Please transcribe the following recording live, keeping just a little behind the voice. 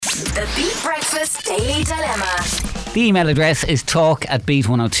The Beat Breakfast Daily Dilemma. The email address is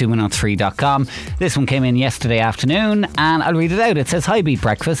talk@beat102103.com. This one came in yesterday afternoon and I'll read it out. It says, "Hi Beat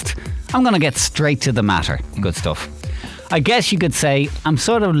Breakfast. I'm going to get straight to the matter." Good stuff. "I guess you could say I'm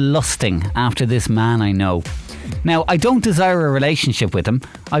sort of lusting after this man I know. Now, I don't desire a relationship with him.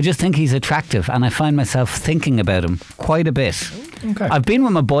 I just think he's attractive and I find myself thinking about him quite a bit. Okay. I've been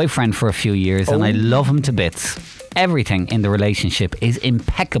with my boyfriend for a few years and I love him to bits. Everything in the relationship is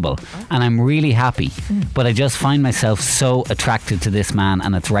impeccable and I'm really happy, but I just find myself so attracted to this man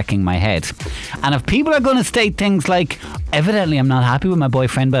and it's wrecking my head. And if people are going to state things like, evidently I'm not happy with my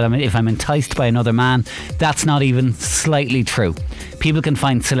boyfriend, but if I'm enticed by another man, that's not even slightly true. People can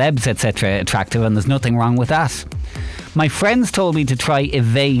find celebs, etc. attractive and there's nothing wrong with that. My friends told me to try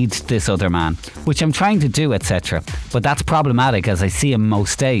evade this other man, which I'm trying to do, etc. But that's problematic as I see him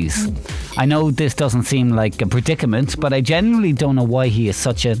most days. I know this doesn't seem like a predicament, but I genuinely don't know why he is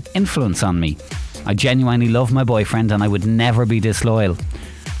such an influence on me. I genuinely love my boyfriend and I would never be disloyal.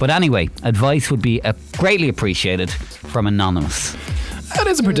 But anyway, advice would be greatly appreciated from Anonymous." That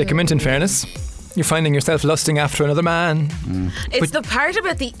is a predicament, in fairness. You're finding yourself lusting after another man. It's the part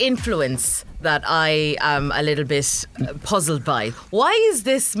about the influence that I am a little bit puzzled by. Why is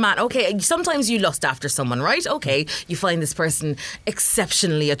this man... Okay, sometimes you lust after someone, right? Okay, you find this person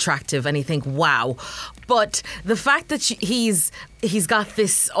exceptionally attractive and you think, wow. But the fact that he's got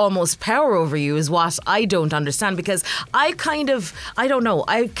this almost power over you is what I don't understand, because I don't know,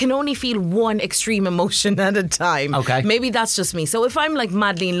 I can only feel one extreme emotion at a time. Okay. Maybe that's just me. So if I'm like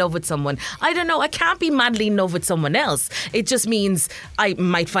madly in love with someone, I don't know, I can't be madly in love with someone else. It just means I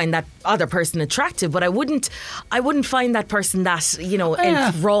might find that other person attractive, but I wouldn't find that person that,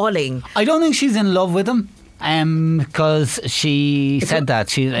 enthralling. I don't think she's in love with him. Because she said that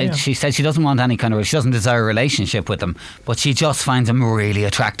she said she doesn't want any kind of, she doesn't desire a relationship with him, but she just finds him really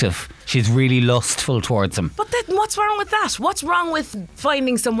attractive. She's really lustful towards him. But then what's wrong with that? What's wrong with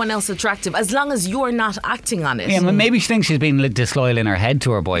finding someone else attractive as long as you're not acting on it? Yeah, but maybe she thinks she's being disloyal in her head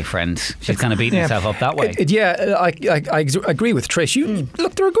to her boyfriend. She's kind of beating herself up that way. I agree with Trish.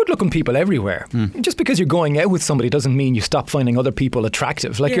 Look, there are good looking people everywhere. Just because you're going out with somebody doesn't mean you stop finding other people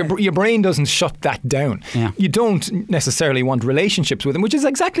attractive. Like your brain doesn't shut that down. Yeah. You don't necessarily want relationships with them, which is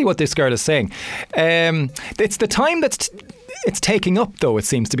exactly what this girl is saying. It's the time it's taking up, though, it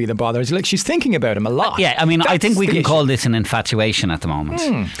seems to be the bother. It's like she's thinking about him a lot. Yeah, I mean, I think we can call this an infatuation at the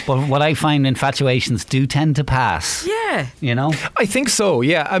moment. But what I find, infatuations do tend to pass. Yeah. You know? I think so,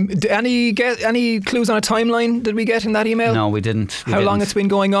 yeah. Any clues on a timeline did we get in that email? No, we didn't. How long it's been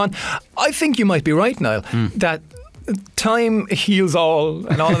going on? I think you might be right, Niall, that time heals all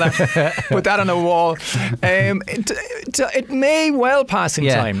and all of that. Put that on a wall. It may well pass in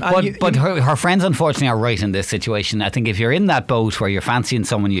time. But her friends unfortunately are right in this situation. I think if you're in that boat where you're fancying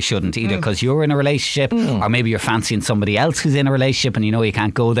someone you shouldn't, either because you're in a relationship or maybe you're fancying somebody else who's in a relationship and you know you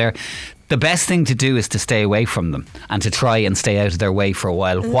can't go there, the best thing to do is to stay away from them and to try and stay out of their way for a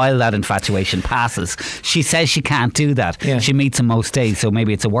while that infatuation passes. She says she can't do that. Yeah. She meets him most days, so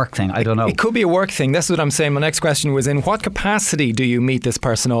maybe it's a work thing. I don't know. It could be a work thing. That's what I'm saying. My next question was, in what capacity do you meet this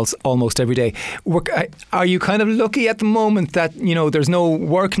person almost every day? Are you kind of lucky at the moment that, there's no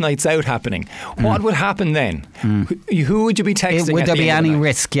work nights out happening? What would happen then? Who would you be texting? Would there be any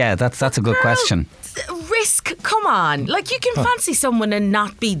risk? Yeah, that's a good question. Risk? Come on. Like, you can fancy someone and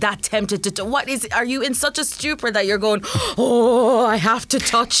not be that tempted to... Are you in such a stupor that you're going, oh, I have to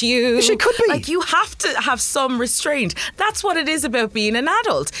touch you? She could be. Like, you have to have some restraint. That's what it is about being an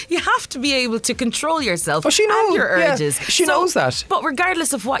adult. You have to be able to control yourself and your urges. Yeah, she knows that. But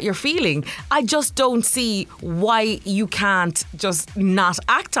regardless of what you're feeling, I just don't see why you can't just not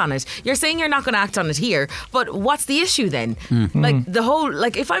act on it. You're saying you're not going to act on it here, but what's the issue then? Like, the whole...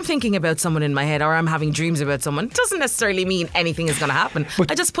 Like, if I'm thinking about someone in my head or I'm having dreams about someone, it doesn't necessarily mean anything is going to happen.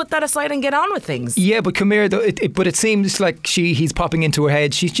 But I just put that aside and get on with things. Yeah, but come here, though, it seems like he's popping into her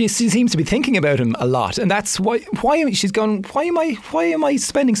head. She seems to be thinking about him a lot, and that's why she's gone. Why am I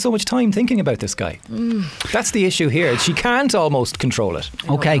spending so much time thinking about this guy? That's the issue here. She can't almost control it.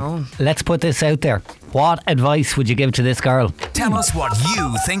 Okay, let's put this out there. What advice would you give to this girl? Tell us what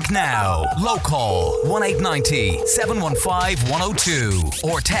you think now. Local 1890 715 102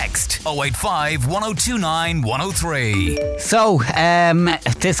 or text 085 1029 103. So,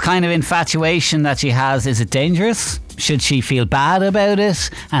 this kind of infatuation that she has, is it dangerous? Should she feel bad about it?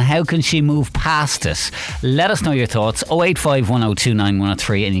 And how can she move past it? Let us know your thoughts. 085 1029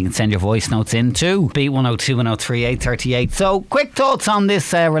 103, and you can send your voice notes in to Beat 102 103 838. So, quick thoughts on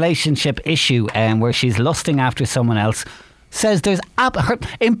this relationship issue where she's lusting after someone else. says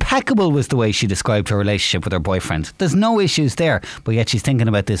impeccable was the way she described her relationship with her boyfriend. There's no issues there, but yet she's thinking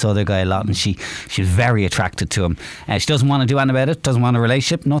about this other guy a lot, and she's very attracted to him. She doesn't want to do anything about it, doesn't want a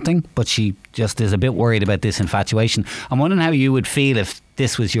relationship, nothing, but she just is a bit worried about this infatuation. I'm wondering how you would feel if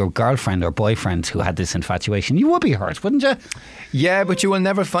this was your girlfriend or boyfriend who had this infatuation. You would be hurt, wouldn't you? Yeah, but you will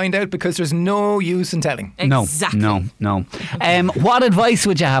never find out because there's no use in telling. Exactly. No. What advice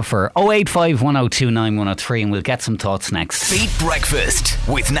would you have for her? 085 1029 103, and we'll get some thoughts next. Beat Breakfast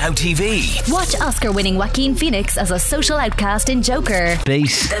with Now TV. Watch Oscar-winning Joaquin Phoenix as a social outcast in Joker. Beat.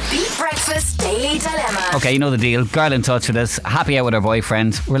 The Beat Breakfast Daily Dilemma. Okay, you know the deal. Girl in touch with us, happy out with her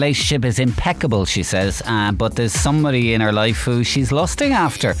boyfriend. Relationship is impeccable, she says, but there's somebody in her life who she's lusting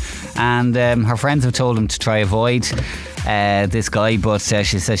after, and her friends have told him to try avoid this guy, but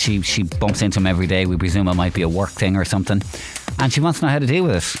she says she bumps into him every day. We presume it might be a work thing or something, and she wants to know how to deal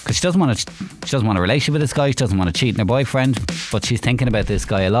with it because she doesn't want a relationship with this guy. She doesn't want to cheat on her boyfriend, but she's thinking about this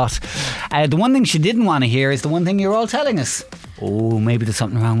guy a lot. The one thing she didn't want to hear is the one thing you're all telling us. Oh, maybe there's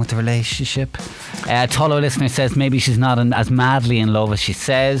something wrong with the relationship. Tolo listener says maybe she's not as madly in love as she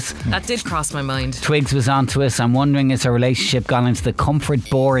says. That did cross my mind. Twigs was on to us. I'm wondering, is her relationship gone into the comfort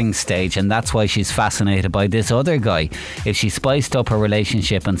boring stage, and that's why she's fascinated by this other guy? If she spiced up her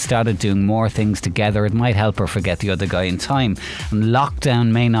relationship and started doing more things together, it might help her forget the other guy in time. And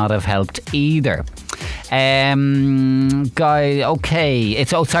lockdown may not have helped either. Guy, okay.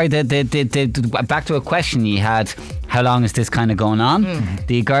 It's the back to a question you had. How long is this kind of going on?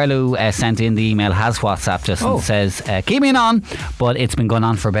 The girl who sent in the email has WhatsApped us and says, keep me on, but it's been going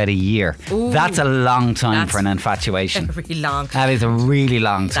on for about a year. Ooh, that's a long time for an infatuation. Very long. That is a really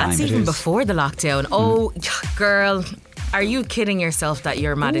long time. That's even before the lockdown. Oh, girl, are you kidding yourself that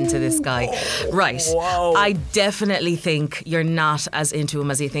you're mad into this guy? Right. Whoa. I definitely think you're not as into him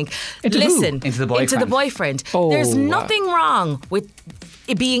as you think. Into Listen, who? Into the boyfriend. Into the boyfriend. Oh, There's wow. nothing wrong with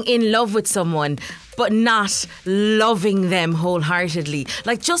being in love with someone but not loving them wholeheartedly.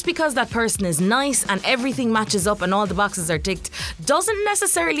 Like, just because that person is nice and everything matches up and all the boxes are ticked doesn't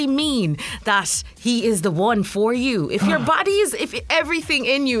necessarily mean that he is the one for you. If your body is, if everything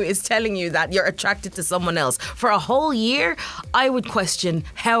in you is telling you that you're attracted to someone else for a whole year, I would question,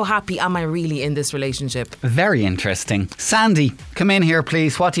 how happy am I really in this relationship? Very interesting. Sandy, come in here,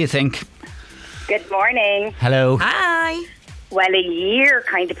 please. What do you think? Good morning. Hello. Hi. Well, a year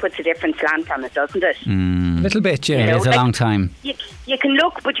kind of puts a different slant on it, doesn't it? A little bit, yeah. It know, is a like- long time. You can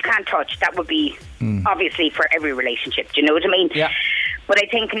look, but you can't touch. That would be obviously for every relationship. Do you know what I mean? Yeah. But I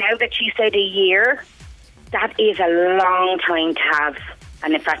think now that she said a year, that is a long time to have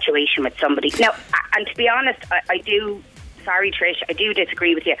an infatuation with somebody. Now, and to be honest, I do. Sorry, Trish, I do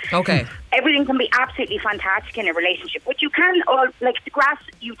disagree with you. Okay. Everything can be absolutely fantastic in a relationship, but you can, like the grass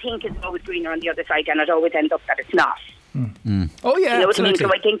you think is always greener on the other side, and it always ends up that it's not. Oh, yeah, You know what I mean? absolutely. So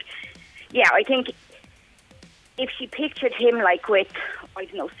I think if she pictured him like with, I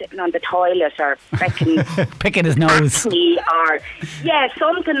don't know, sitting on the toilet or Picking his nose. something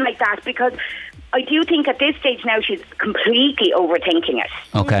like that, because I do think at this stage now she's completely overthinking it.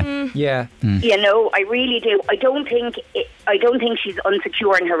 Okay. Yeah. You know, I really do. I don't think she's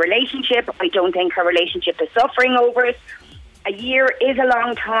unsecure in her relationship. I don't think her relationship is suffering over it. A year is a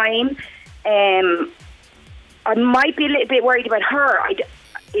long time. I might be a little bit worried about her.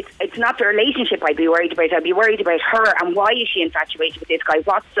 It's not the relationship I'd be worried about. I'd be worried about her, and why is she infatuated with this guy?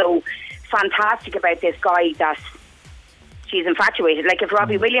 What's so fantastic about this guy that she's infatuated? Like, if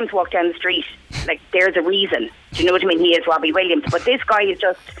Robbie Williams walked down the street, like, there's a reason. Do you know what I mean? He is Robbie Williams. But this guy is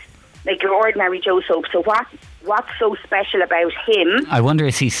just like your ordinary Joe Soap. So what's so special about him? I wonder,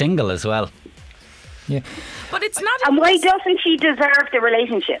 is he single as well? Yeah. But it's not... And why doesn't she deserve the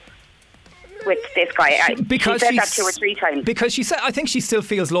relationship with this guy? Because she said that 2 or 3 times. Because she said, I think she still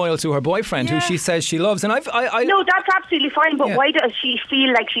feels loyal to her boyfriend, who she says she loves. And I No, that's absolutely fine, but why does she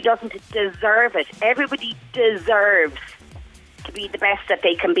feel like she doesn't deserve it? Everybody deserves to be the best that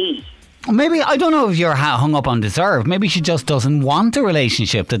they can be. Maybe, I don't know if you're hung up on deserve. Maybe she just doesn't want a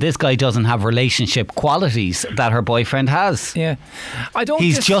relationship, that this guy doesn't have relationship qualities that her boyfriend has. Yeah. I don't.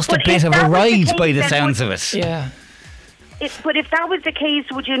 He's just a But bit if of a that was the ride case, by the then sounds would- of it. Yeah. But if that was the case,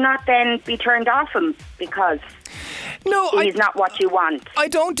 would you not then be turned off him because No, he's not what you want? I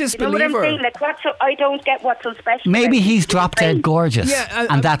don't You know disbelieve what I'm her. saying? Like, I don't get what's so special. Maybe about he's him. drop dead gorgeous, Yeah,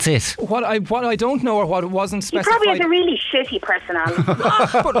 and that's it. What I don't know, or what wasn't He specified. probably has a really shitty personality.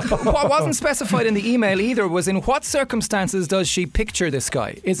 But what wasn't specified in the email either was in what circumstances does she picture this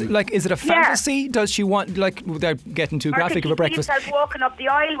guy? Is it a fantasy? Does she want, like, without getting too Or graphic could of a she see breakfast? herself walking up the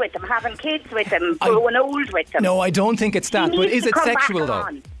aisle with him, having kids with him, growing old with him. No, I don't think it's that. He But needs is to it come back sexual though?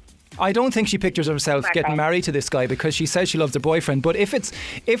 on. I don't think she pictures herself getting married to this guy because she says she loves her boyfriend. But if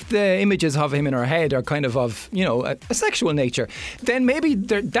the images of him in her head are kind of a sexual nature, then maybe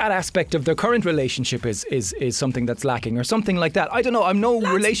that aspect of their current relationship is something that's lacking or something like that. I don't know. I'm no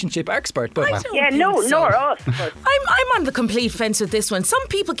relationship expert, but nor us. I'm on the complete fence with this one. Some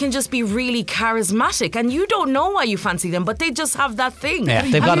people can just be really charismatic, and you don't know why you fancy them, but they just have that thing. Yeah,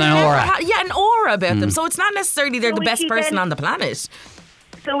 they've got an aura. An aura about them. So it's not necessarily they're the best person on the planet.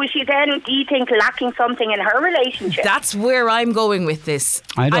 So is she then, do you think, lacking something in her relationship? That's where I'm going with this.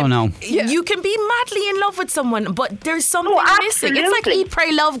 I don't know. You can be madly in love with someone, but there's something missing. It's like Eat,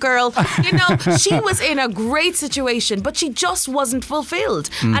 Pray, Love Girl. She was in a great situation, but she just wasn't fulfilled.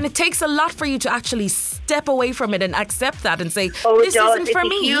 And it takes a lot for you to actually step away from it and accept that and say, this isn't for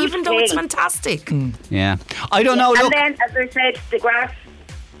me, even though it's fantastic. Yeah. I don't know. And then, as I said, the grass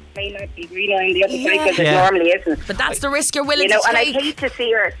may not be greener on the other side because it normally isn't. But that's the risk you're willing to and take. I hate to see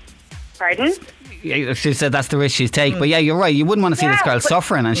her. Pardon? Yeah, she said that's the risk she's taking. But yeah, you're right. You wouldn't want to see this girl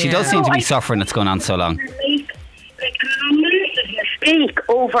suffering, and she does seem to be suffering. It's going on so long. Speak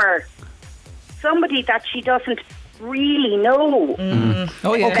over somebody that she doesn't really know.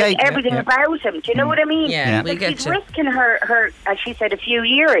 Oh yeah, okay. Everything about him. Do you know what I mean? Yeah, we get she's risking her, as she said, a few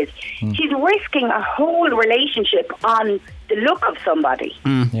years. She's risking a whole relationship on the look of somebody.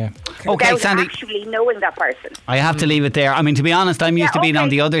 Yeah. Okay, without Sandy, actually knowing that person. I have to leave it there. I mean, to be honest, I'm used to being on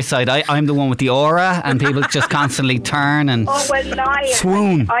the other side. I'm the one with the aura, and people just constantly turn and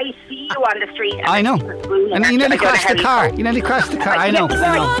swoon. I see you on the street. And I know. And you nearly crashed the car. You nearly crashed the car. I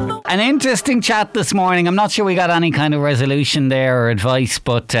know. An interesting chat this morning. I'm not sure we got any kind of resolution there or advice,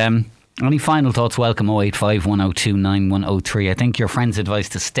 but any final thoughts? Welcome. 085 102 9103. I think your friend's advice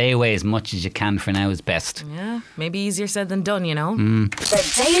to stay away as much as you can for now is best. Yeah, maybe easier said than done,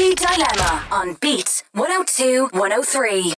 The Daily Dilemma on Beat 102 103.